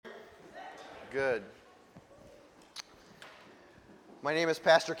Good. My name is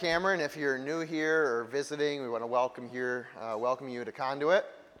Pastor Cameron. If you're new here or visiting, we want to welcome you to Conduit.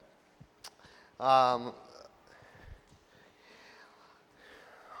 Last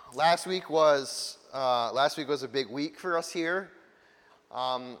week was a big week for us here,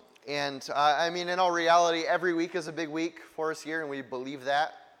 in all reality, every week is a big week for us here, and we believe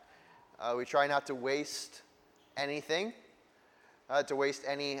that. We try not to waste anything. To waste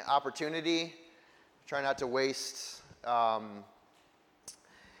any opportunity, try not to waste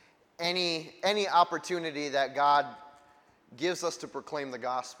any opportunity that God gives us to proclaim the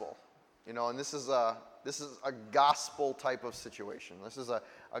gospel. And this is a gospel type of situation. This is a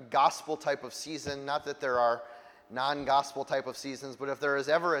gospel type of season. Not that there are non-gospel type of seasons, but if there is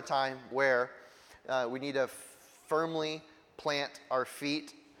ever a time where we need to firmly plant our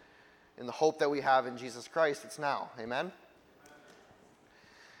feet in the hope that we have in Jesus Christ, it's now. Amen?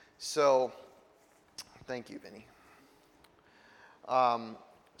 So, thank you, Vinny.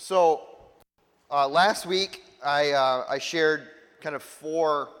 Last week I shared kind of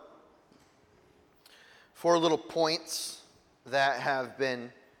four little points that have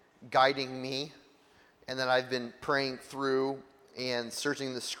been guiding me, and that I've been praying through and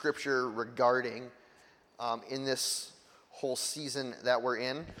searching the Scripture regarding in this whole season that we're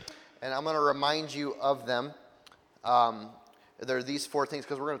in, and I'm going to remind you of them. There are these four things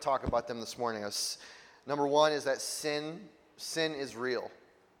because we're going to talk about them this morning. Number one is that sin is real.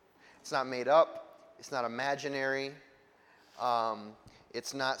 It's not made up. It's not imaginary.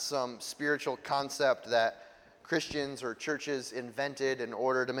 It's not some spiritual concept that Christians or churches invented in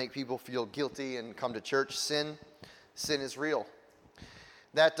order to make people feel guilty and come to church. Sin is real.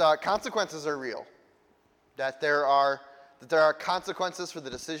 That consequences are real. That there are consequences for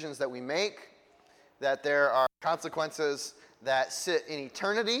the decisions that we make. That there are consequences that sit in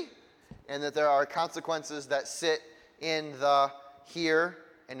eternity, and that there are consequences that sit in the here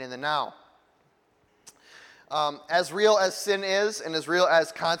and in the now. As real as sin is, and as real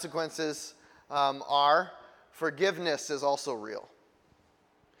as consequences are, forgiveness is also real.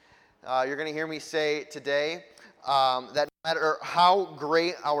 You're going to hear me say today that no matter how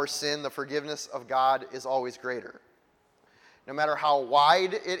great our sin, the forgiveness of God is always greater. No matter how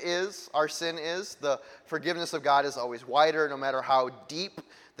wide it is, our sin is, the forgiveness of God is always wider. No matter how deep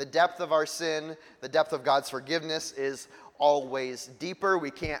the depth of our sin, the depth of God's forgiveness is always deeper.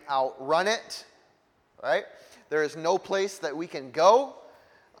 We can't outrun it, right? There is no place that we can go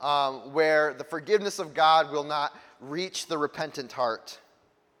where the forgiveness of God will not reach the repentant heart.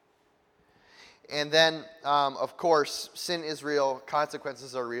 And then, of course, sin is real,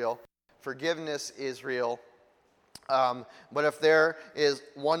 consequences are real, forgiveness is real. But if there is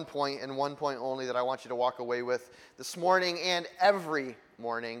one point and one point only that I want you to walk away with this morning and every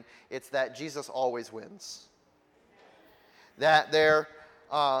morning, it's that Jesus always wins. That there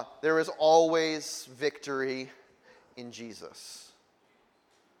is always victory in Jesus.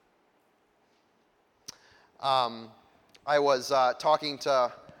 I was talking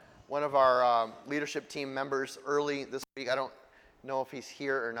to one of our leadership team members early this week. I don't know if he's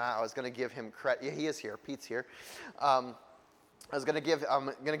here or not. I was going to give him credit. Yeah, he is here. Pete's here. I'm going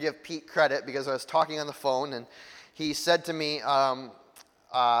to give Pete credit because I was talking on the phone, and he said to me,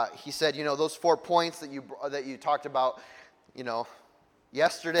 those 4 points that you talked about,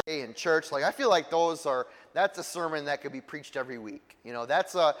 yesterday in church, like I feel like that's a sermon that could be preached every week.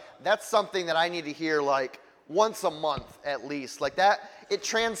 That's something that I need to hear like once a month at least. Like that, it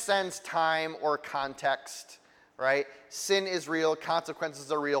transcends time or context. Right? Sin is real,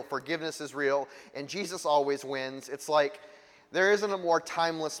 consequences are real, forgiveness is real, and Jesus always wins. It's like there isn't a more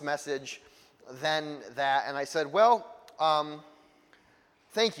timeless message than that. And I said,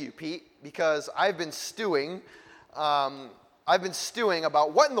 thank you, Pete, because I've been stewing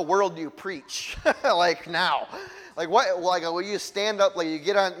about what in the world do you preach like now? Like what? Like will you stand up? Like you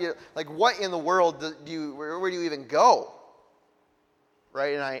get on? Like what in the world where do you even go?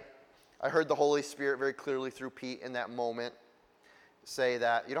 Right? And I heard the Holy Spirit very clearly through Pete in that moment say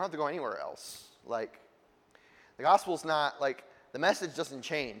that you don't have to go anywhere else. Like, the gospel's not, like, the message doesn't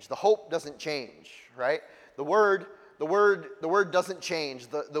change. The hope doesn't change, right? The word doesn't change.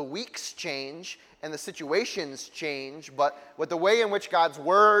 The weeks change and the situations change, but the way in which God's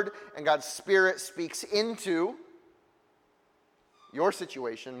word and God's Spirit speaks into your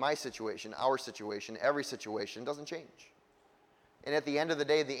situation, my situation, our situation, every situation doesn't change. And at the end of the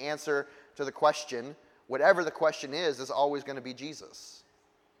day, the answer to the question, whatever the question is always going to be Jesus.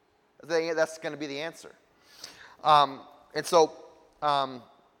 That's going to be the answer.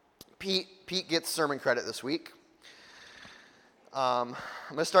 Pete gets sermon credit this week. I'm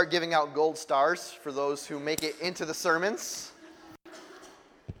going to start giving out gold stars for those who make it into the sermons.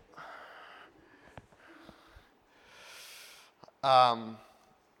 I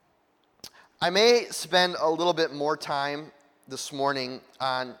may spend a little bit more time this morning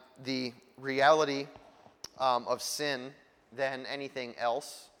on the reality of sin than anything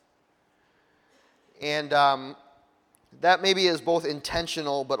else. And that maybe is both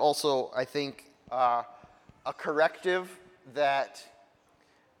intentional, but also, I think, a corrective that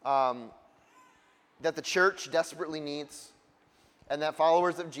the church desperately needs and that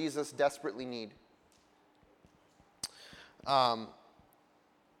followers of Jesus desperately need. I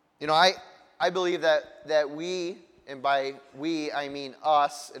believe that we, and by we I mean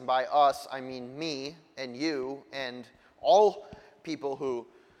us, and by us I mean me and you and all people who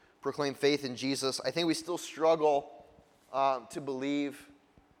proclaim faith in Jesus, I think we still struggle to believe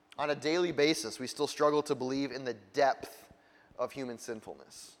on a daily basis. We still struggle to believe in the depth of human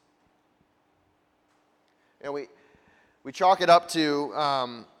sinfulness. And we chalk it up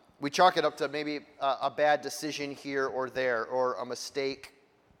to maybe a bad decision here or there, or a mistake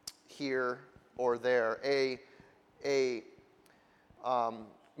here or there,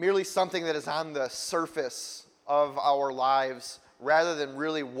 merely something that is on the surface of our lives, rather than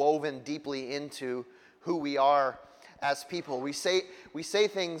really woven deeply into who we are as people. We say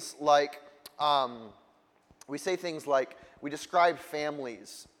things like we describe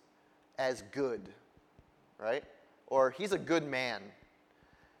families as good, right? Or he's a good man.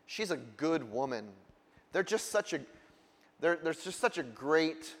 She's a good woman. There's just such a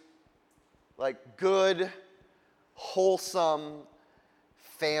great, good, wholesome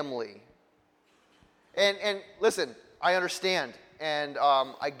family. And listen, I understand, and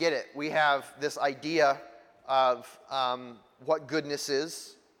I get it. We have this idea of what goodness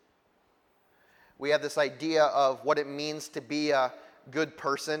is. We have this idea of what it means to be a good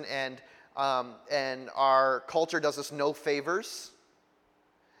person, and our culture does us no favors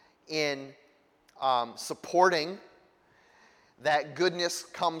in supporting that goodness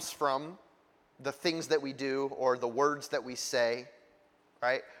comes from the things that we do or the words that we say,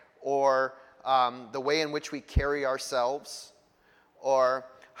 right? Or the way in which we carry ourselves, or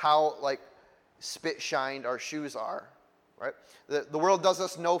how spit-shined our shoes are, right? The world does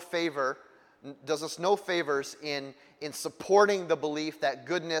us no favors in supporting the belief that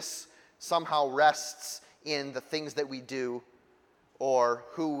goodness somehow rests in the things that we do, or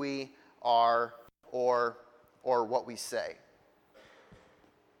who we are, or what we say.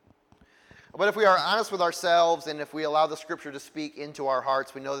 But if we are honest with ourselves, and if we allow the Scripture to speak into our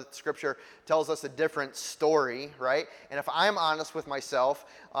hearts, we know that the Scripture tells us a different story, right? And if I'm honest with myself,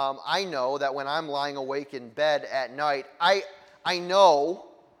 I know that when I'm lying awake in bed at night, I know,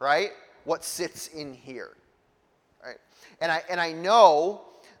 right, what sits in here, right? And I know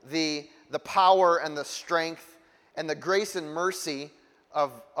the power and the strength and the grace and mercy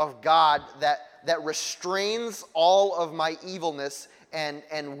of God that restrains all of my evilness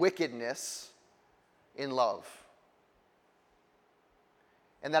and wickedness in love.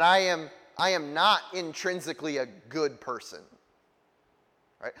 And that I am not intrinsically a good person.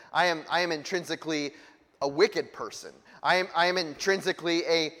 Right? I am intrinsically a wicked person. I am intrinsically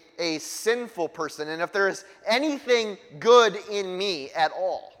a sinful person. And if there is anything good in me at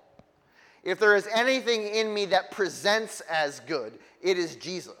all, if there is anything in me that presents as good, it is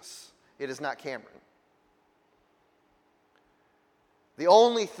Jesus. It is not Cameron. The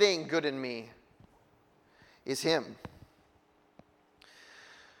only thing good in me is him.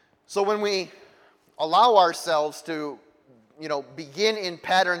 So when we allow ourselves to, begin in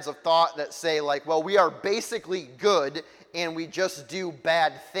patterns of thought that say we are basically good and we just do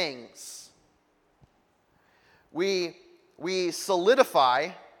bad things, we solidify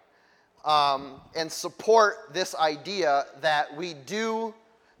and support this idea that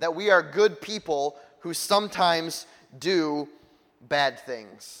we are good people who sometimes do bad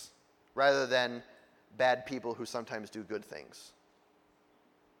things, rather than bad people who sometimes do good things.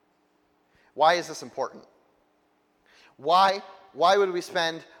 Why is this important? Why would we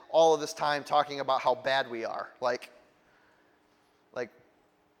spend all of this time talking about how bad we are? Like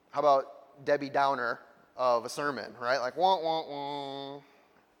how about Debbie Downer of a sermon, right? wah, wah, wah.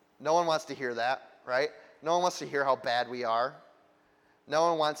 No one wants to hear that, right? No one wants to hear how bad we are. No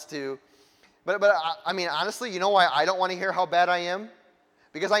one wants to. But I mean, honestly, you know why I don't want to hear how bad I am?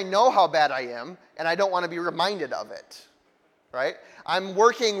 Because I know how bad I am, and I don't want to be reminded of it, right? I'm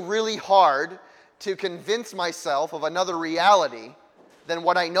working really hard to convince myself of another reality than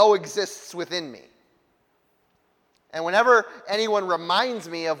what I know exists within me. And whenever anyone reminds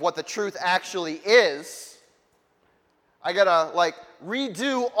me of what the truth actually is, I got to like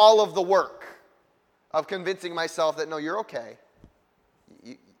redo all of the work of convincing myself that no, you're okay.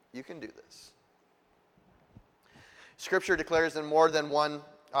 You can do this. Scripture declares in more than one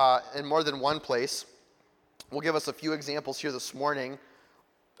place. We'll give us a few examples here this morning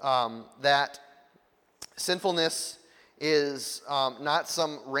that sinfulness is not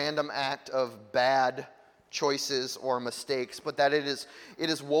some random act of bad choices or mistakes, but that it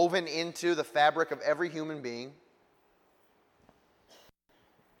is woven into the fabric of every human being,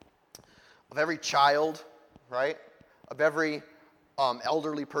 of every child, right? Of every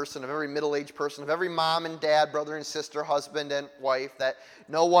elderly person, of every middle-aged person, of every mom and dad, brother and sister, husband and wife, that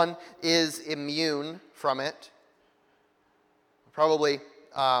no one is immune from it. Probably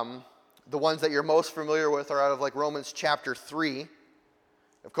the ones that you're most familiar with are out of like Romans chapter 3.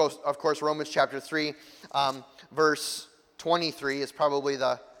 Of course, Romans chapter 3, verse 23 is probably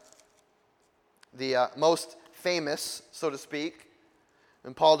the most famous, so to speak.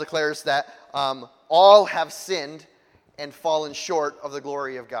 And Paul declares that all have sinned and fallen short of the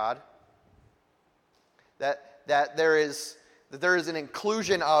glory of God. That there is an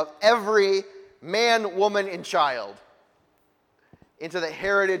inclusion of every man, woman, and child into the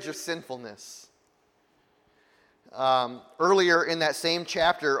heritage of sinfulness. Earlier in that same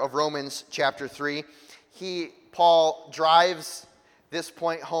chapter of Romans chapter 3, Paul drives this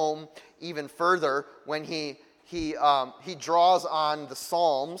point home even further when he draws on the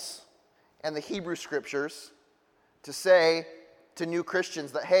Psalms and the Hebrew Scriptures to say to new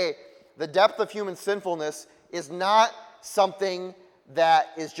Christians that, hey, the depth of human sinfulness is not something that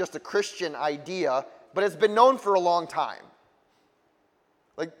is just a Christian idea, but it's been known for a long time.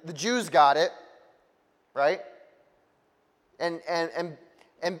 Like the Jews got it, right? And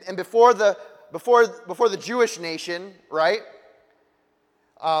before the Jewish nation, right?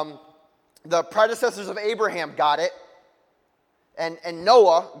 The predecessors of Abraham got it, and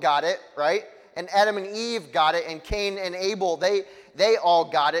Noah got it, right? And Adam and Eve got it, and Cain and Abel, they all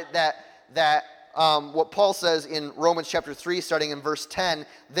got it. That what Paul says in Romans chapter 3, starting in verse 10,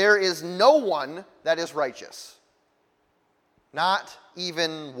 there is no one that is righteous, not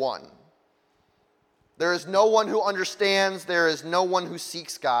even one. There is no one who understands. There is no one who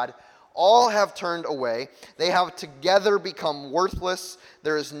seeks God. All have turned away. They have together become worthless.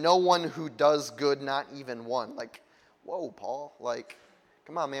 There is no one who does good, not even one. Like, whoa, Paul. Like,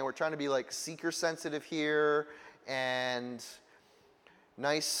 come on, man. We're trying to be like seeker sensitive here and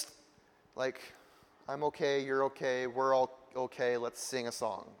nice. Like, I'm okay, you're okay, we're all okay. Let's sing a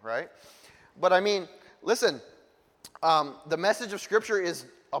song, right? But I mean, listen. The message of Scripture is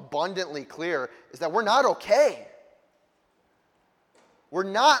abundantly clear, is that we're not okay. We're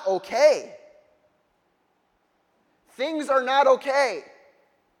not okay. Things are not okay.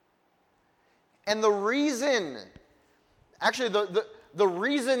 And the reason, actually the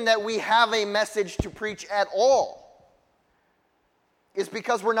reason that we have a message to preach at all is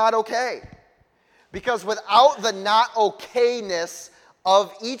because we're not okay. Because without the not okayness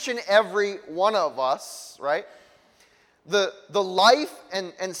of each and every one of us, right? The life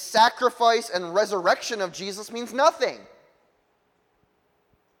and sacrifice and resurrection of Jesus means nothing.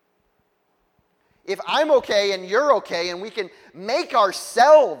 If I'm okay and you're okay and we can make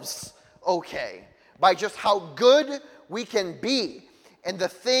ourselves okay by just how good we can be and the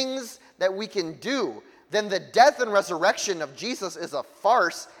things that we can do, then the death and resurrection of Jesus is a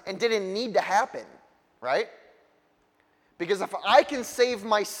farce and didn't need to happen, right? Because if I can save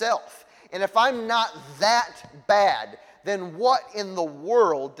myself and if I'm not that bad, then what in the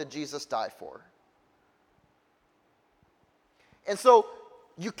world did Jesus die for? And so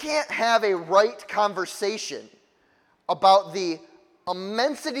you can't have a right conversation about the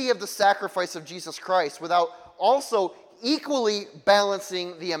immensity of the sacrifice of Jesus Christ without also equally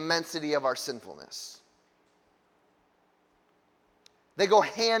balancing the immensity of our sinfulness. They go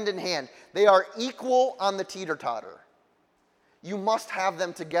hand in hand. They are equal on the teeter-totter. You must have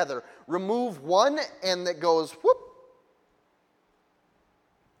them together. Remove one and it goes whoop.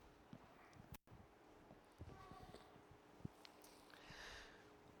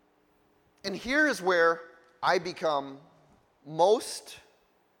 And here is where I become most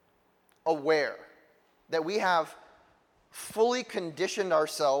aware that we have fully conditioned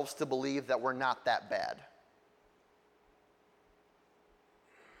ourselves to believe that we're not that bad.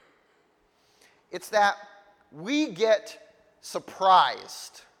 It's that we get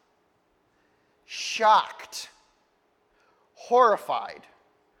surprised, shocked, horrified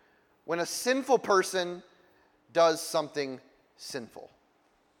when a sinful person does something sinful.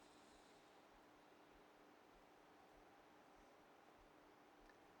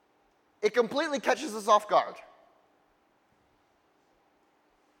 It completely catches us off guard.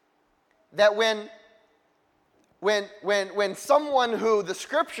 that when someone who the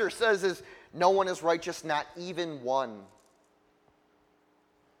scripture says is no one is righteous, not even one.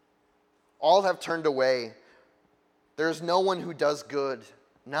 All have turned away. There is no one who does good,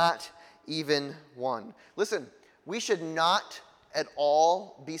 not even one. Listen, we should not at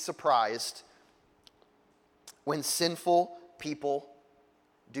all be surprised when sinful people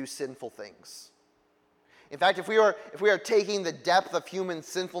do sinful things. In fact, if we are taking the depth of human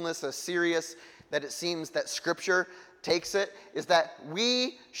sinfulness as serious that it seems that Scripture takes it, is that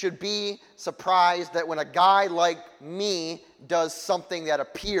we should be surprised that when a guy like me does something that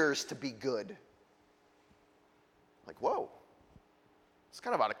appears to be good. Like, whoa, it's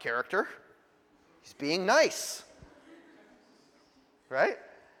kind of out of character. He's being nice, right?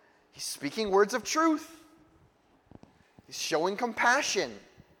 He's speaking words of truth. He's showing compassion.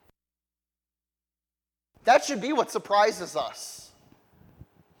 That should be what surprises us.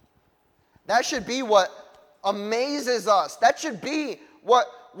 That should be what amazes us. That should be what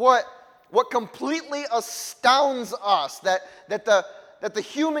completely astounds us. That the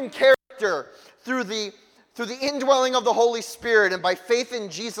human character through the indwelling of the Holy Spirit and by faith in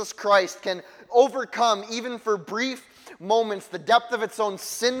Jesus Christ can overcome, even for brief moments, the depth of its own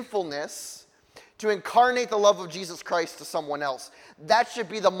sinfulness to incarnate the love of Jesus Christ to someone else. That should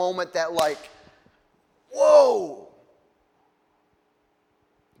be the moment that, like, whoa!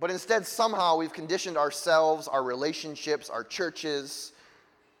 But instead, somehow, we've conditioned ourselves, our relationships, our churches,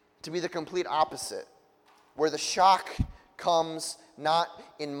 to be the complete opposite, where the shock comes not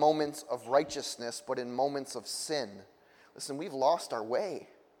in moments of righteousness, but in moments of sin. Listen, we've lost our way.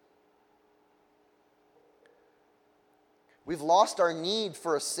 We've lost our need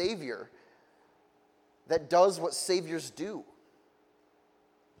for a Savior that does what Saviors do.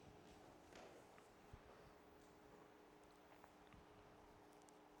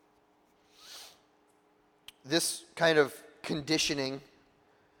 This kind of conditioning,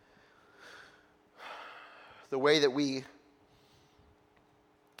 the way that we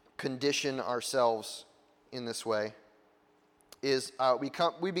condition ourselves in this way, is we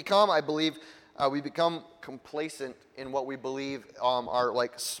become complacent in what we believe are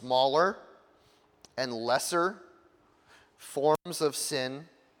like smaller and lesser forms of sin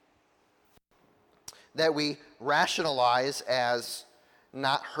that we rationalize as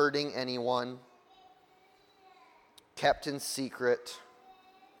not hurting anyone, kept in secret,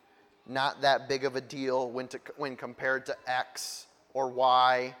 not that big of a deal when compared to X or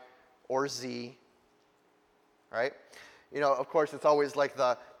Y or Z, right? You know, of course, it's always like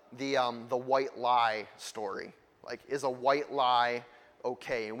the white lie story. Like, is a white lie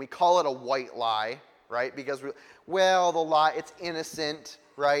okay? And we call it a white lie, right? Because, the lie, it's innocent,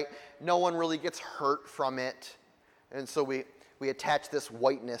 right? No one really gets hurt from it. And so we attach this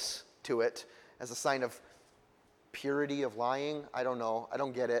whiteness to it as a sign of purity of lying. I don't know. I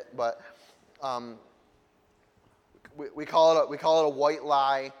don't get it. But we call it a white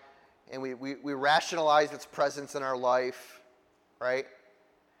lie, and we rationalize its presence in our life, right?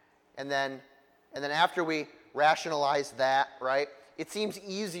 And then after we rationalize that, right, it seems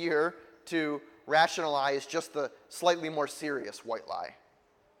easier to rationalize just the slightly more serious white lie.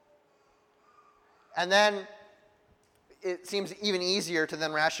 And then it seems even easier to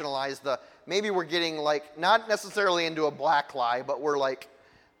then rationalize maybe we're getting like, not necessarily into a black lie, but we're like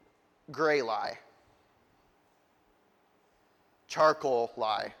gray lie, charcoal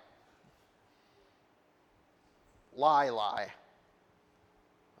lie, lie,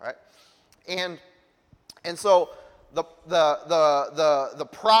 right? And so the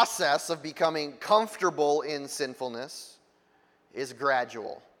process of becoming comfortable in sinfulness is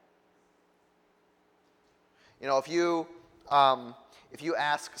gradual. You know, if you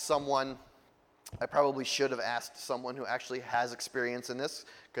ask someone, I probably should have asked someone who actually has experience in this,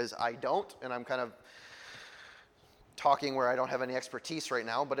 because I don't, and I'm kind of talking where I don't have any expertise right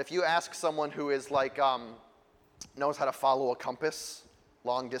now. But if you ask someone who is like knows how to follow a compass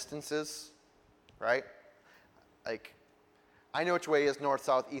long distances, right? Like, I know which way is north,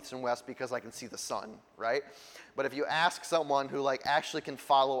 south, east, and west because I can see the sun, right? But if you ask someone who like actually can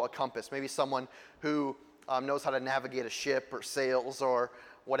follow a compass, maybe someone who knows how to navigate a ship or sails or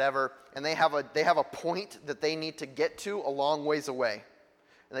whatever, and they have a point that they need to get to a long ways away,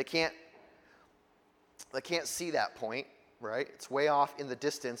 and they can't see that point, right? It's way off in the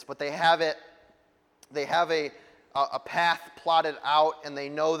distance, but they have a path plotted out, and they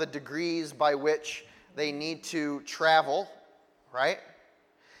know the degrees by which they need to travel, right?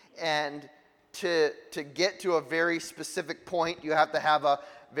 And to get to a very specific point, you have to have a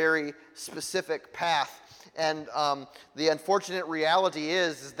very specific path. And the unfortunate reality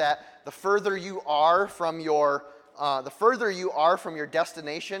is that the further you are from your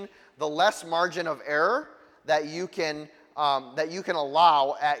destination, the less margin of error that you can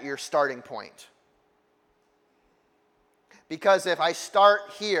allow at your starting point. Because if I start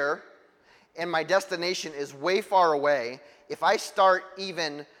here and my destination is way far away, if I start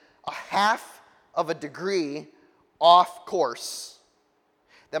even a half of a degree off course,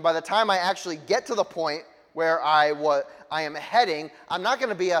 then by the time I actually get to the point where I am heading, I'm not going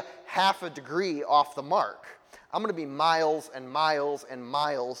to be a half a degree off the mark. I'm going to be miles and miles and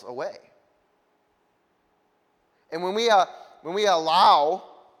miles away. And when we allow,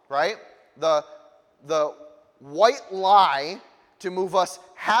 right, the white lie to move us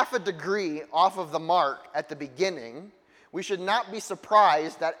half a degree off of the mark at the beginning, we should not be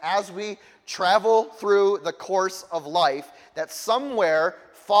surprised that as we travel through the course of life, that somewhere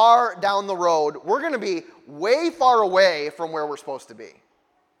far down the road, we're going to be way far away from where we're supposed to be.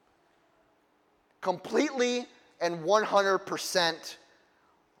 Completely and 100%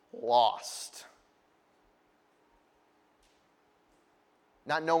 lost.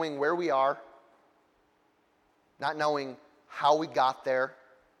 Not knowing where we are, not knowing how we got there,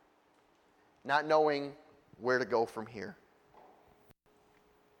 not knowing where to go from here.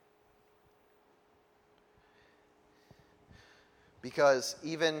 Because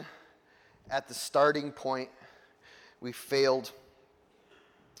even at the starting point, we failed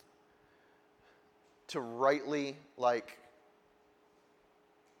to rightly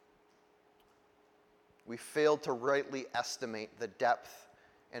estimate the depth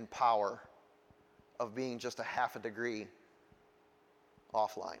and power of being just a half a degree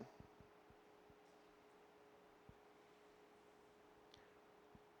offline.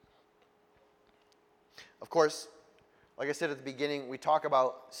 Of course, like I said at the beginning, we talk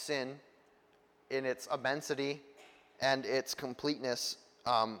about sin in its immensity and its completeness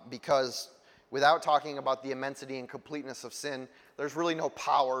because without talking about the immensity and completeness of sin, there's really no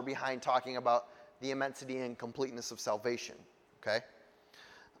power behind talking about the immensity and completeness of salvation, okay?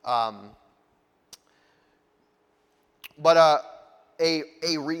 But a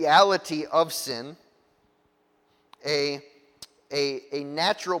reality of sin, a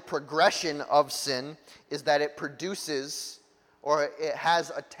natural progression of sin is that it produces, or it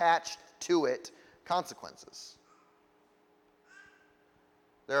has attached to it, consequences.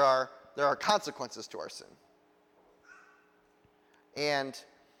 There are consequences to our sin. And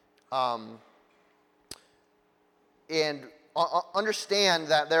understand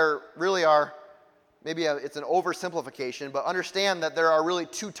that there really are, maybe it's an oversimplification, but understand that there are really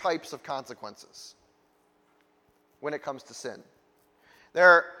two types of consequences when it comes to sin.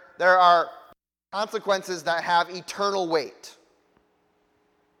 There are consequences that have eternal weight,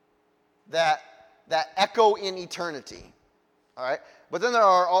 that echo in eternity. All right, but then there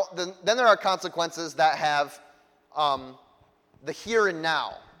are consequences that have the here and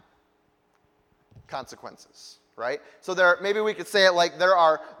now consequences. Right? So maybe we could say it like there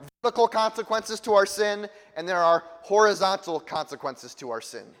are vertical consequences to our sin and there are horizontal consequences to our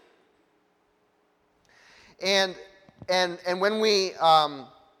sin. And when we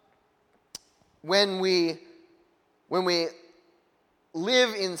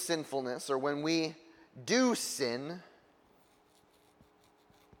live in sinfulness, or when we do sin,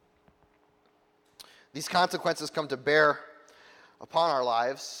 these consequences come to bear upon our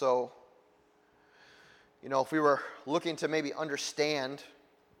lives. So, if we were looking to maybe understand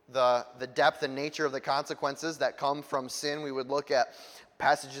the depth and nature of the consequences that come from sin, we would look at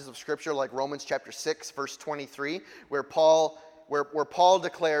passages of Scripture like Romans chapter 6, verse 23, where Paul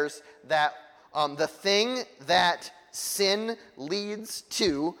declares that the thing that sin leads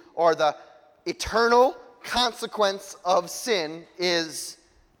to, or the eternal consequence of sin, is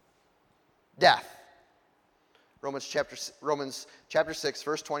death. Romans chapter 6,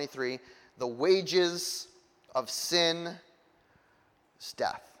 verse 23, the wages of sin is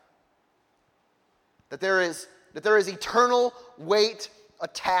death. That there is eternal weight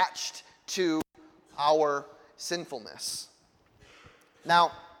attached to our sinfulness.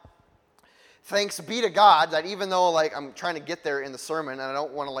 Now, thanks be to God that even though I'm trying to get there in the sermon and I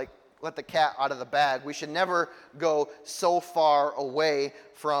don't want to let the cat out of the bag, we should never go so far away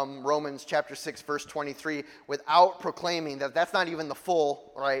from Romans chapter 6, verse 23 without proclaiming that that's not even the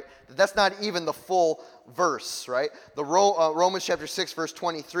full, right? That's not even the full verse, right? The Romans chapter 6, verse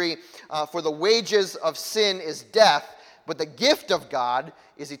 23, for the wages of sin is death, but the gift of God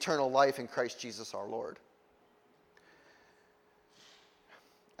is eternal life in Christ Jesus our Lord.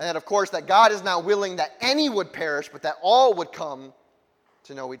 And that, of course, that God is not willing that any would perish, but that all would come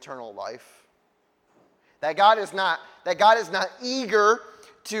to know eternal life. That God is not eager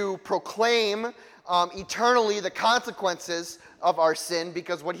to proclaim eternally the consequences of our sin,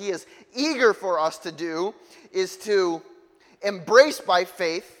 because what he is eager for us to do is to embrace by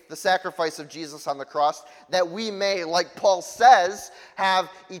faith the sacrifice of Jesus on the cross, that we may, like Paul says, have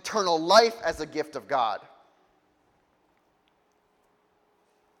eternal life as a gift of God.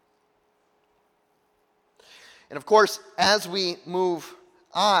 And of course, as we move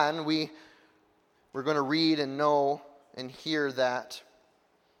on, we're going to read and know and hear that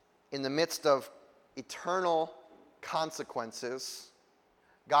in the midst of eternal consequences,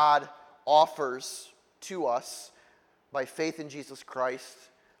 God offers to us, by faith in Jesus Christ,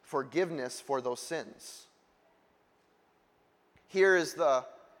 forgiveness for those sins. Here is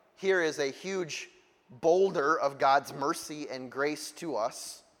a huge boulder of God's mercy and grace to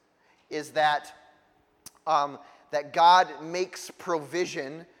us, is that God makes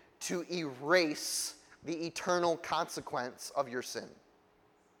provision to erase the eternal consequence of your sin.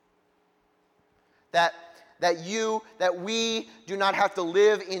 That we do not have to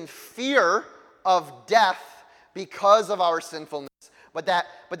live in fear of death because of our sinfulness, but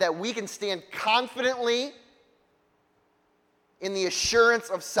that we can stand confidently in the assurance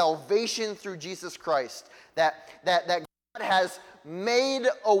of salvation through Jesus Christ. That God has made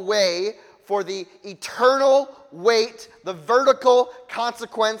a way for the eternal weight, the vertical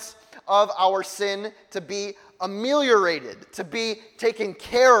consequence of our sin to be ameliorated, to be taken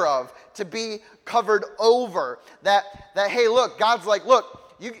care of, to be covered over. That hey, look, God's like,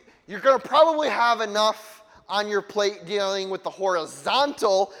 look, you're going to probably have enough on your plate dealing with the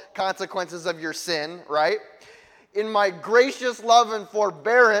horizontal consequences of your sin, right? In my gracious love and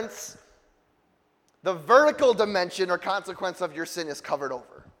forbearance, the vertical dimension or consequence of your sin is covered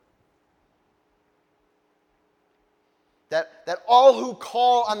over. That all who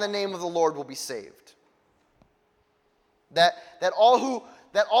call on the name of the Lord will be saved. That all who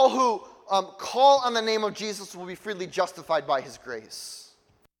call on the name of Jesus will be freely justified by his grace.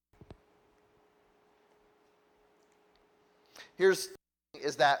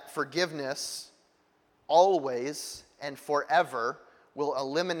 Is that forgiveness always and forever will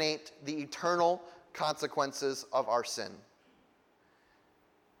eliminate the eternal consequences of our sin.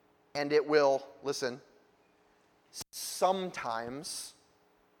 And it will, listen, sometimes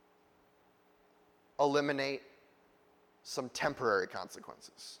eliminate some temporary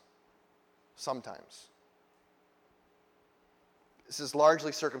consequences. Sometimes. This is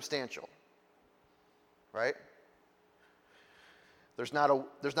largely circumstantial, right? There's not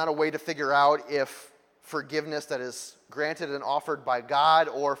a way to figure out if forgiveness that is granted and offered by God,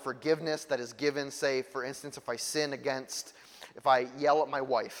 or forgiveness that is given, say, for instance, if I yell at my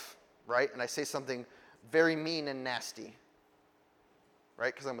wife, right, and I say something very mean and nasty,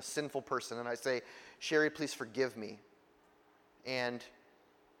 right, because I'm a sinful person, and I say, Sherry, please forgive me. And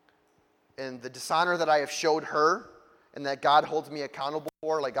the dishonor that I have showed her, and that God holds me accountable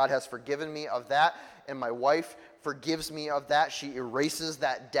for, like God has forgiven me of that, and my wife forgives me of that. She erases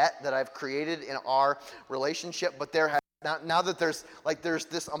that debt that I've created in our relationship. But now that there's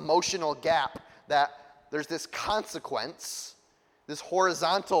this emotional gap, that there's this consequence, this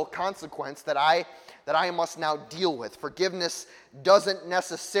horizontal consequence that I must now deal with. Forgiveness doesn't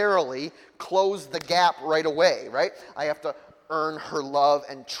necessarily close the gap right away, right? I have to earn her love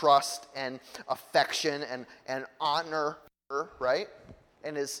and trust and affection and honor her, right?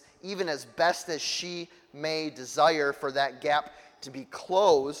 And even as best as she may desire for that gap to be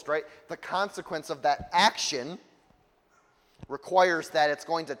closed, right? The consequence of that action requires that it's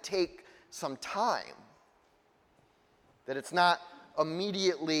going to take some time. That it's not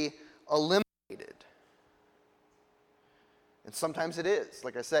immediately eliminated. And sometimes it is.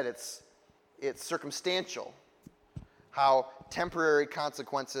 Like I said, it's circumstantial. How temporary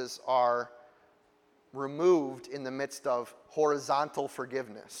consequences are removed in the midst of horizontal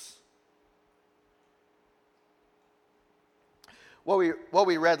forgiveness. What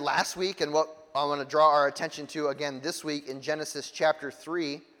we read last week, and what I want to draw our attention to again this week in Genesis chapter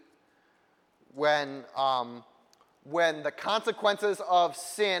 3, when the consequences of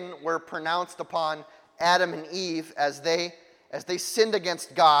sin were pronounced upon Adam and Eve as they sinned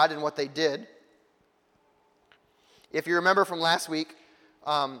against God and what they did. If you remember from last week,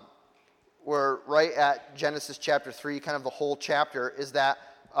 we're right at Genesis chapter 3, kind of the whole chapter, is that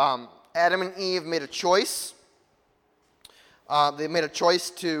Adam and Eve made a choice. They made a choice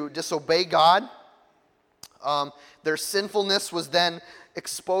to disobey God. Their sinfulness was then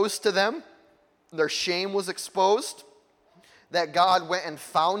exposed to them. Their shame was exposed. That God went and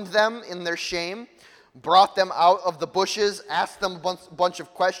found them in their shame, brought them out of the bushes, asked them a bunch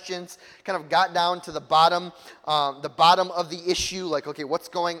of questions, kind of got down to the bottom of the issue, like, okay, what's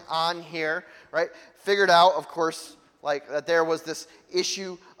going on here, right? Figured out, of course, like that there was this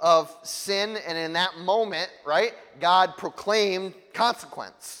issue of sin, and in that moment, right, God proclaimed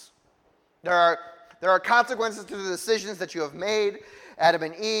consequence. There are consequences to the decisions that you have made. Adam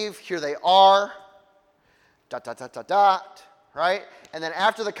and Eve, here they are, ... right? And then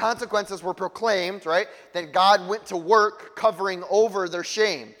after the consequences were proclaimed, right, then God went to work covering over their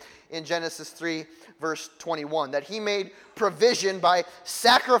shame in Genesis 3, verse 21, that he made provision by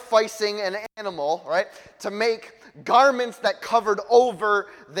sacrificing an animal, right, to make garments that covered over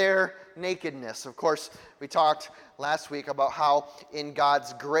their nakedness. Of course, we talked last week about how in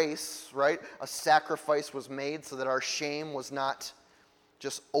God's grace, right, a sacrifice was made so that our shame was not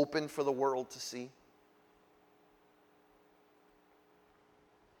just open for the world to see.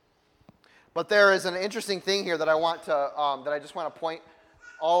 But there is an interesting thing here that I want to, that I just want to bring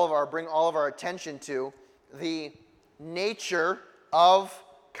all of our attention to. The nature of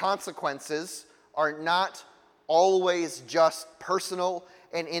consequences are not always just personal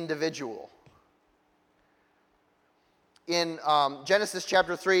and individual. In Genesis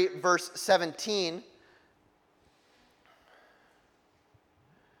chapter 3, verse 17,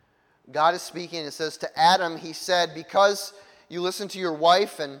 God is speaking. It says, to Adam, he said, because you listened to your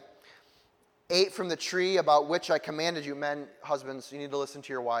wife and ate from the tree about which I commanded you. Men, husbands, you need to listen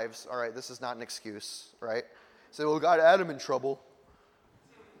to your wives. All right, this is not an excuse, right? Say, well, God, Adam in trouble.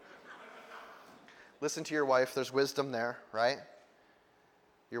 Listen to your wife. There's wisdom there, right?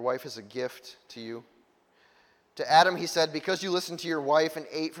 Your wife is a gift to you. To Adam, he said, because you listened to your wife and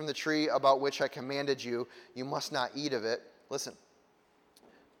ate from the tree about which I commanded you, you must not eat of it. Listen.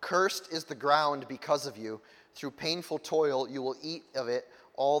 Cursed is the ground because of you. Through painful toil, you will eat of it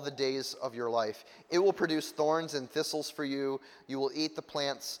all the days of your life. It will produce thorns and thistles for you. You will eat the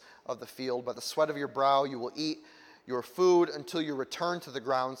plants of the field. By the sweat of your brow, you will eat your food until you return to the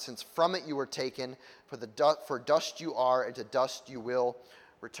ground, since from it you were taken. For dust you are, and to dust you will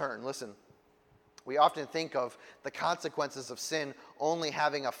return. Listen. We often think of the consequences of sin only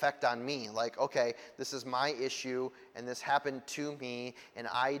having effect on me. Like, okay, this is my issue, and this happened to me, and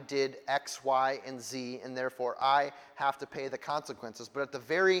I did X, Y, and Z, and therefore I have to pay the consequences. But at the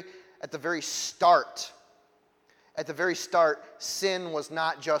very start, sin was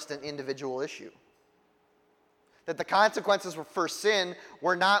not just an individual issue. That the consequences for sin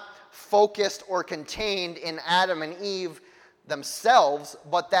were not focused or contained in Adam and Eve themselves,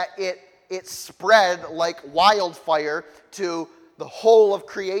 but that it spread like wildfire to the whole of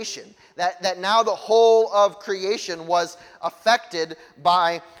creation. That now the whole of creation was affected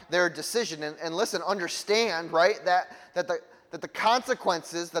by their decision. And listen, understand, right, that the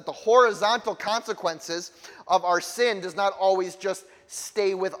consequences, that the horizontal consequences of our sin does not always just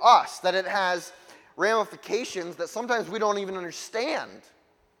stay with us. That it has ramifications that sometimes we don't even understand,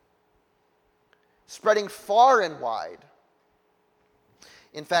 spreading far and wide.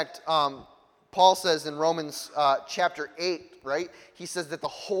 In fact, Paul says in Romans chapter 8, right, he says that the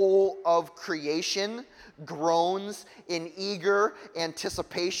whole of creation groans in eager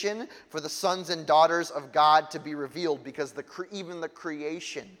anticipation for the sons and daughters of God to be revealed, because even the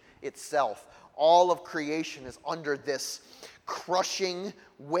creation itself, all of creation is under this crushing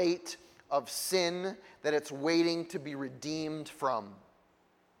weight of sin that it's waiting to be redeemed from.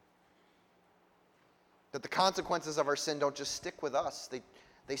 That the consequences of our sin don't just stick with us.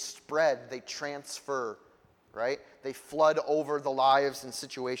 They spread, they transfer, right? They flood over the lives and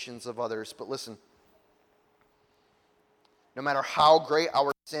situations of others. But listen, no matter how great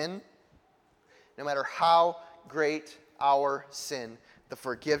our sin, the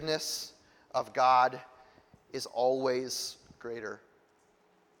forgiveness of God is always greater.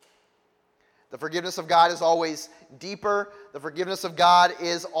 The forgiveness of God is always deeper. The forgiveness of God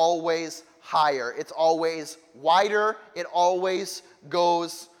is always higher. It's always wider. It always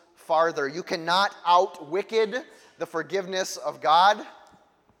goes farther. You cannot out-wicked the forgiveness of God.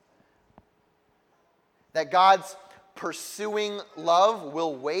 That God's pursuing love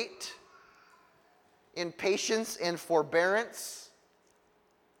will wait in patience and forbearance.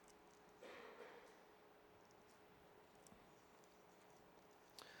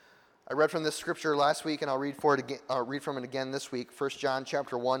 I read from this scripture last week, and I'll read from it again this week. 1 John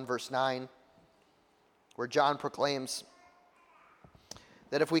chapter 1, verse 9, where John proclaims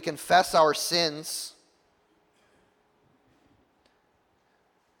that if we confess our sins,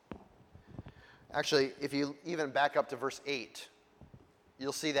 actually, if you even back up to verse 8,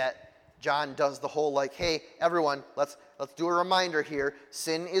 you'll see that John does the whole like, hey, everyone, let's do a reminder here.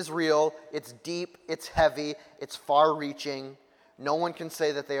 Sin is real. It's deep. It's heavy. It's far-reaching. No one can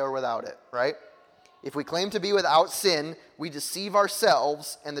say that they are without it, right? If we claim to be without sin, we deceive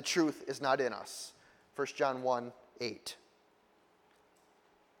ourselves, and the truth is not in us. 1 John 1:8.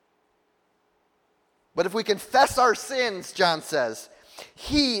 But if we confess our sins, John says,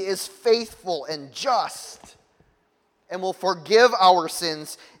 he is faithful and just and will forgive our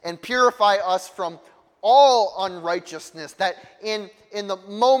sins and purify us from all unrighteousness. That in the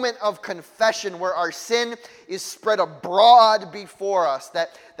moment of confession where our sin is spread abroad before us,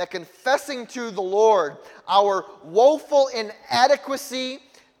 that confessing to the Lord our woeful inadequacy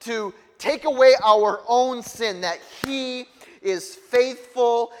to take away our own sin, that he is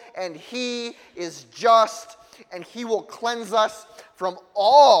faithful and he is just and he will cleanse us from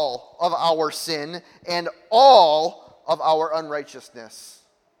all of our sin and all of our unrighteousness.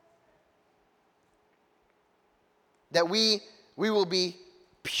 That we will be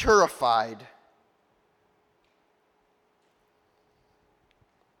purified.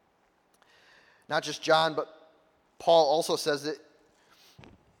 Not just John, but Paul also says it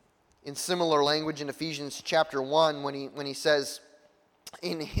in similar language in Ephesians chapter 1 when he says,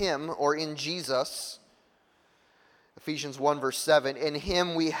 in him, or in Jesus, Ephesians 1 verse 7, in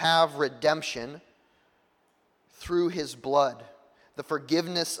him we have redemption through his blood, the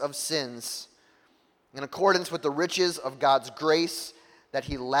forgiveness of sins, in accordance with the riches of God's grace that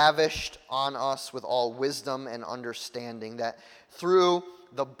he lavished on us with all wisdom and understanding, that through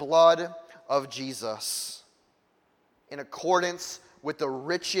the blood of Jesus, in accordance with the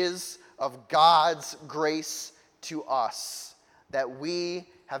riches of God's grace to us, that we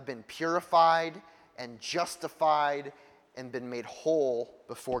have been purified and justified and been made whole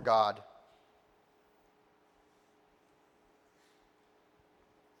before God.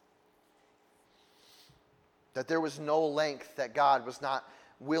 That there was no length that God was not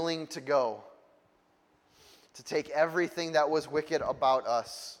willing to go to take everything that was wicked about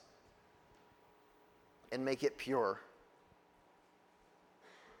us and make it pure.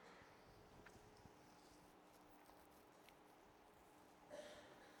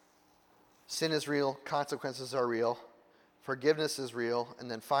 Sin is real, consequences are real, forgiveness is real, and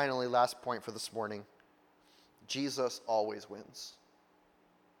then finally, last point for this morning, Jesus always wins.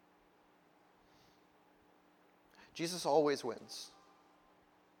 Jesus always wins.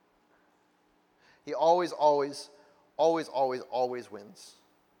 He always wins.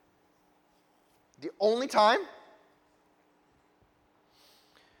 The only time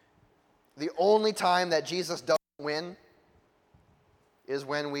that Jesus doesn't win is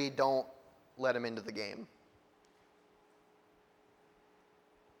when we don't let him into the game.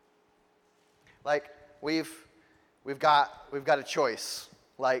 Like we've got a choice.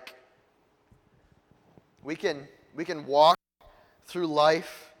 Like we can walk through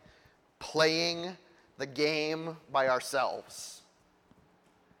life playing the game by ourselves,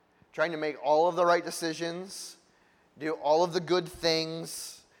 trying to make all of the right decisions, do all of the good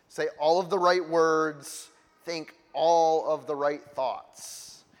things, say all of the right words, think all of the right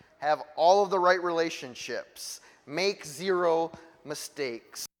thoughts, have all of the right relationships, make zero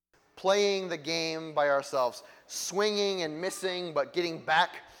mistakes, playing the game by ourselves, swinging and missing, but getting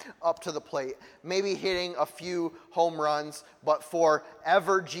back up to the plate, maybe hitting a few home runs, but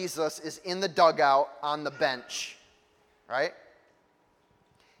forever Jesus is in the dugout on the bench, right?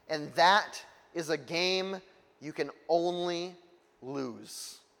 And that is a game you can only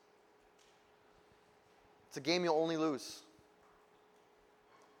lose. It's a game you'll only lose.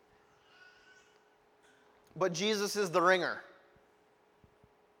 But Jesus is the ringer.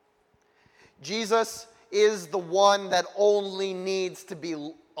 Jesus is the one that only needs to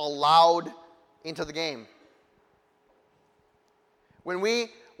be allowed into the game. When we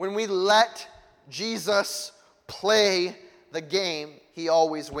let Jesus play the game, he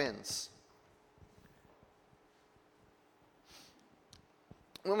always wins.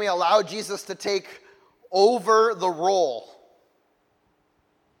 When we allow Jesus to take over the role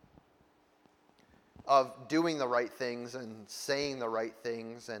of doing the right things and saying the right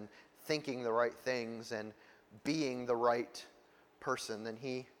things and thinking the right things and being the right person, then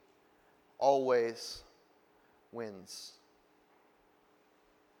he always wins.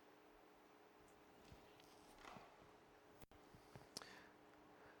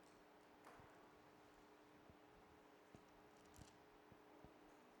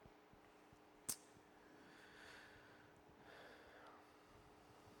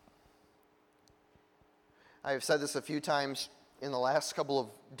 I have said this a few times in the last couple of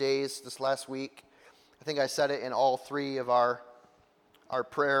days, this last week. I think I said it in all three of our our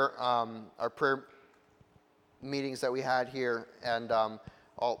prayer meetings that we had here, and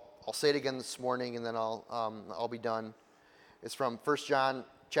I'll say it again this morning, and then I'll be done. It's from 1 John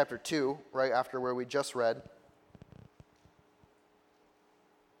chapter 2, right after where we just read,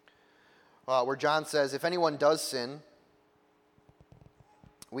 where John says, "If anyone does sin,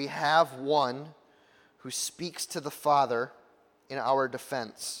 we have one who speaks to the Father in our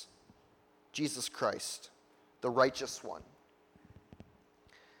defense, Jesus Christ, the righteous one.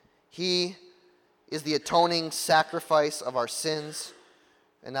 He is the atoning sacrifice of our sins,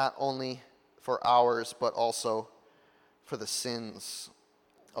 and not only for ours, but also for the sins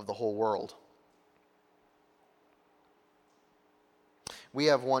of the whole world." We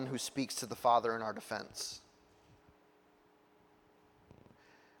have one who speaks to the Father in our defense.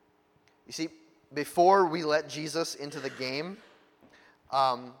 You see, before we let Jesus into the game,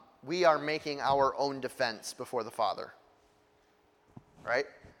 we are making our own defense before the Father, right?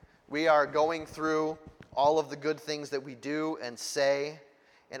 We are going through all of the good things that we do and say,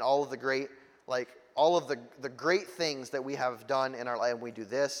 and all of the great, the great things that we have done in our life. And we do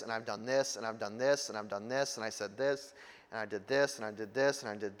this, and I've done this, and I've done this, and I've done this, and I said this, and I did this, and I did this,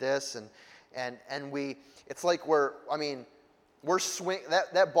 and I did this, and we. It's like we're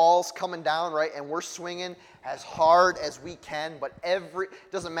that ball's coming down, right? And we're swinging as hard as we can, but it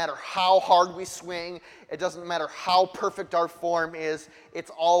doesn't matter how hard we swing, it doesn't matter how perfect our form is,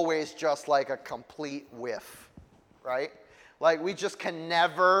 it's always just like a complete whiff, right? Like we can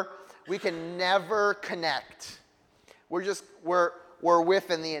never connect. We're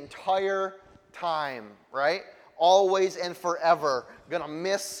whiffing the entire time, right? Always and forever gonna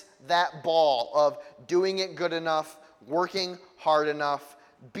miss that ball of doing it good enough, working hard enough,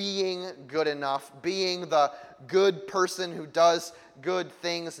 being good enough, being the good person who does good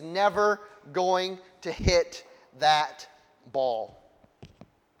things, never going to hit that ball.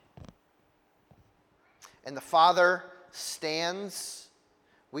 And the Father stands,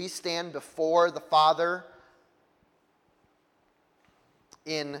 we stand before the Father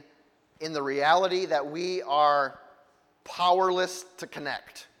in the reality that we are powerless to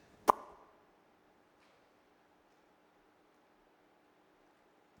connect.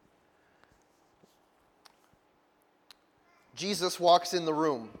 Jesus walks in the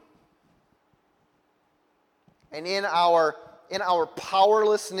room. And in our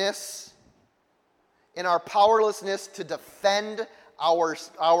powerlessness, to defend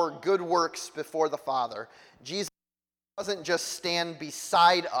our good works before the Father, Jesus doesn't just stand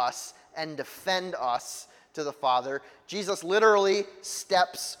beside us and defend us to the Father. Jesus literally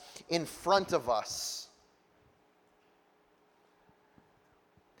steps in front of us.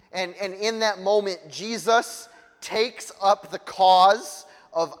 And in that moment, Jesus takes up the cause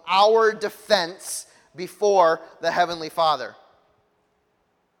of our defense before the Heavenly Father.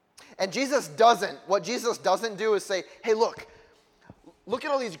 And what Jesus doesn't do is say, hey, look at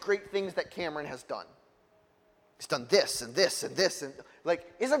all these great things that Cameron has done. He's done this and this and this, and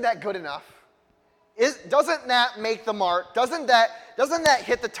isn't that good enough? Doesn't that make the mark? Doesn't that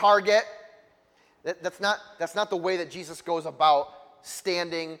hit the target? That's not the way that Jesus goes about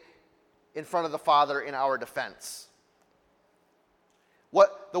standing in front of the Father in our defense.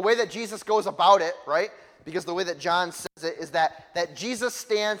 The way that Jesus goes about it, right? Because the way that John says it is that Jesus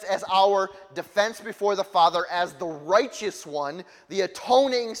stands as our defense before the Father as the righteous one, the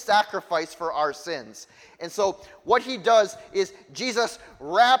atoning sacrifice for our sins. And so what he does is Jesus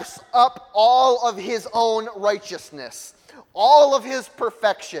wraps up all of his own righteousness, all of his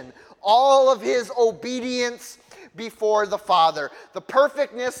perfection, all of his obedience before the Father, the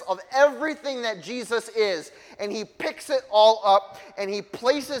perfectness of everything that Jesus is, and he picks it all up and he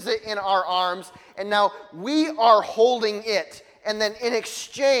places it in our arms, and now we are holding it, and then in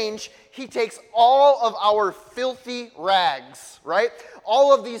exchange he takes all of our filthy rags, right?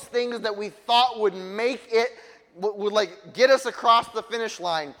 All of these things that we thought would make it, would get us across the finish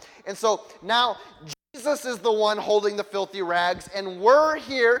line. And so now Jesus is the one holding the filthy rags, and we're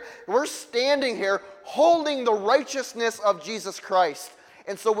standing here holding the righteousness of Jesus Christ.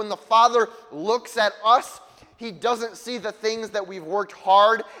 And so when the Father looks at us, he doesn't see the things that we've worked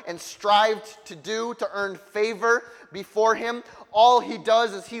hard and strived to do to earn favor before him. All he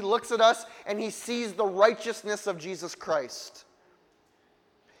does is he looks at us and he sees the righteousness of Jesus Christ.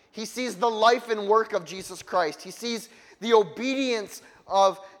 He sees the life and work of Jesus Christ. He sees the obedience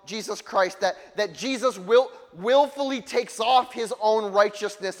of Jesus Christ, that Jesus willfully takes off his own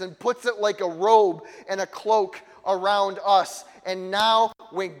righteousness and puts it like a robe and a cloak around us. And now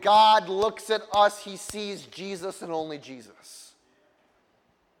when God looks at us, he sees Jesus and only Jesus.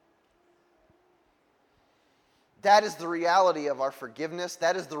 That is the reality of our forgiveness.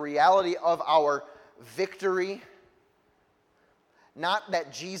 That is the reality of our victory. Not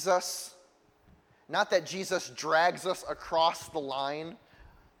that Jesus drags us across the line,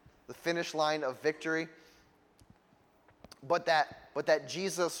 the finish line of victory, but that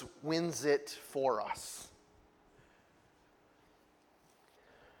Jesus wins it for us.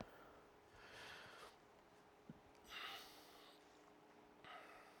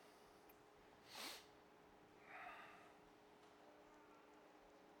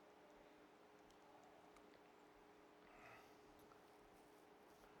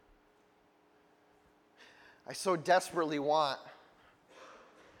 I so desperately want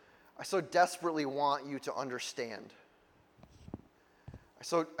you to understand.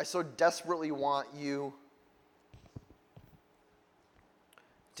 I so desperately want you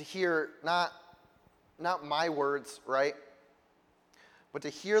to hear not my words, right? But to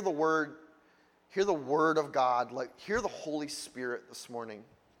hear the word of God, like hear the Holy Spirit this morning.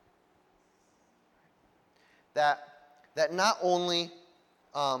 That not only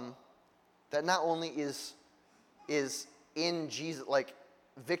is in Jesus, like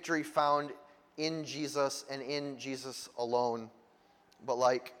victory found in Jesus and in Jesus alone, but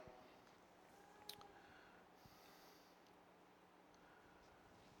like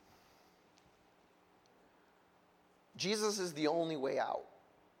Jesus is the only way out.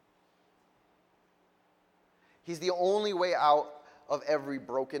 He's the only way out of every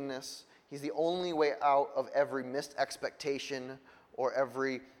brokenness. He's the only way out of every missed expectation or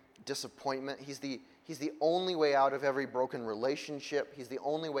every disappointment. He's the only way out of every broken relationship. He's the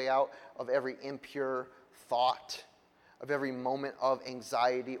only way out of every impure thought, of every moment of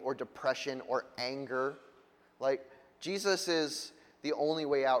anxiety or depression or anger. Like, Jesus is the only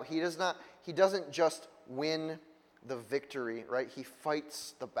way out. He doesn't just win the victory, right? He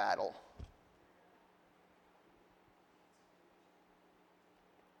fights the battle.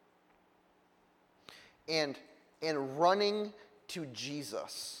 And running to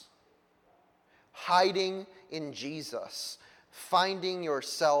Jesus, hiding in Jesus, finding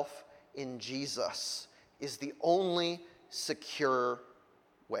yourself in Jesus is the only secure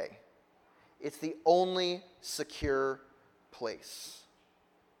way. It's the only secure place.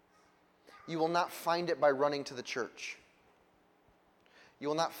 You will not find it by running to the church. You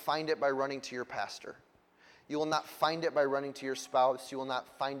will not find it by running to your pastor. You will not find it by running to your spouse. You will not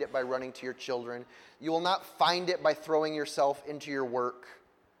find it by running to your children. You will not find it by throwing yourself into your work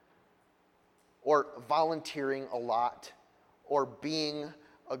or volunteering a lot or being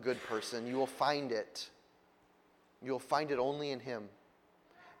a good person. You will find it. You will find it only in Him.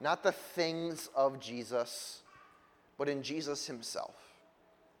 Not the things of Jesus, but in Jesus Himself.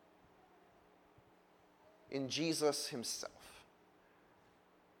 In Jesus Himself.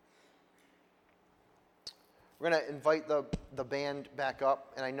 We're going to invite the band back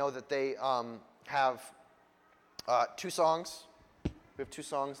up, and I know that they have 2 songs. We have 2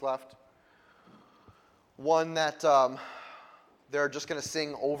 songs left. One that they're just going to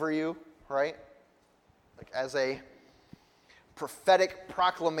sing over you, right? Like as a prophetic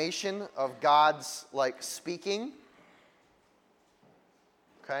proclamation of God's like speaking.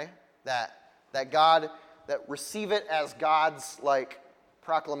 Okay? That God, that receive it as God's like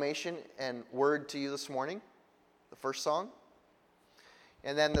proclamation and word to you this morning. The first song.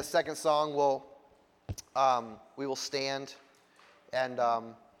 And then the second song we will stand and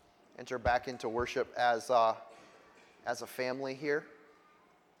enter back into worship as a family here.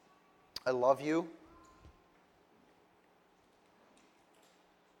 I love you.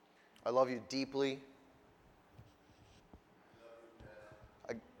 I love you deeply.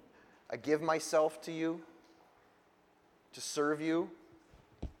 I give myself to you to serve you,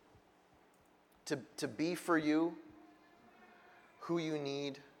 to be for you who you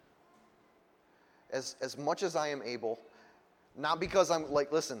need as much as I am able. Not because I'm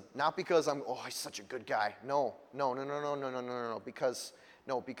like, listen, not because he's such a good guy. No. Because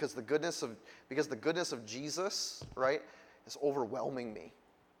the goodness of Jesus, right, is overwhelming me.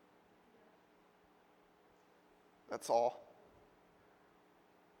 That's all.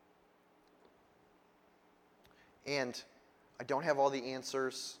 And I don't have all the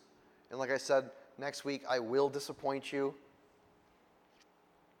answers. And like I said, next week I will disappoint you.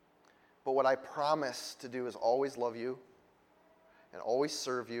 But what I promise to do is always love you and always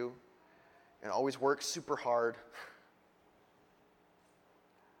serve you and always work super hard.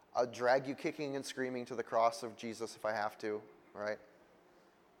 I'll drag you kicking and screaming to the cross of Jesus if I have to, right?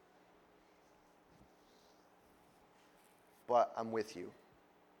 But I'm with you.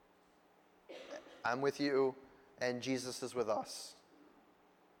 I'm with you, and Jesus is with us.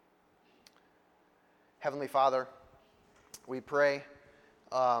 Heavenly Father, we pray,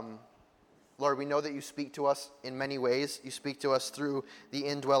 Lord, we know that you speak to us in many ways. You speak to us through the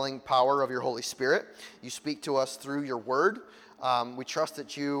indwelling power of your Holy Spirit. You speak to us through your word. We trust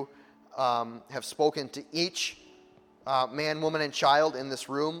that you have spoken to each man, woman, and child in this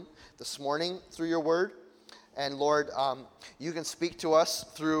room this morning through your word. And Lord, you can speak to us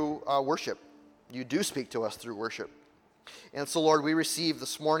through worship. You do speak to us through worship. And so, Lord, we receive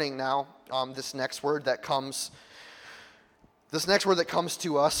this morning now this next word that comes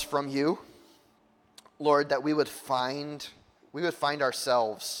to us from you. Lord, that we would find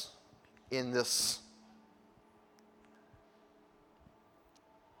ourselves in this.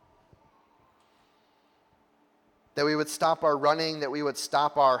 That we would stop our running, that we would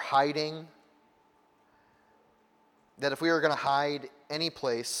stop our hiding. That if we are going to hide any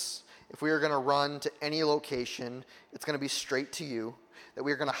place, if we are going to run to any location, it's going to be straight to you. That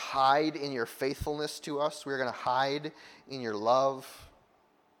we are going to hide in your faithfulness to us. We are going to hide in your love.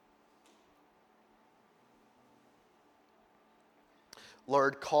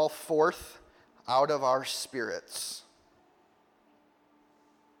 Lord, call forth out of our spirits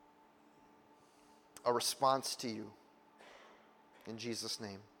a response to you. In Jesus'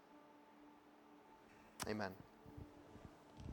 name, amen.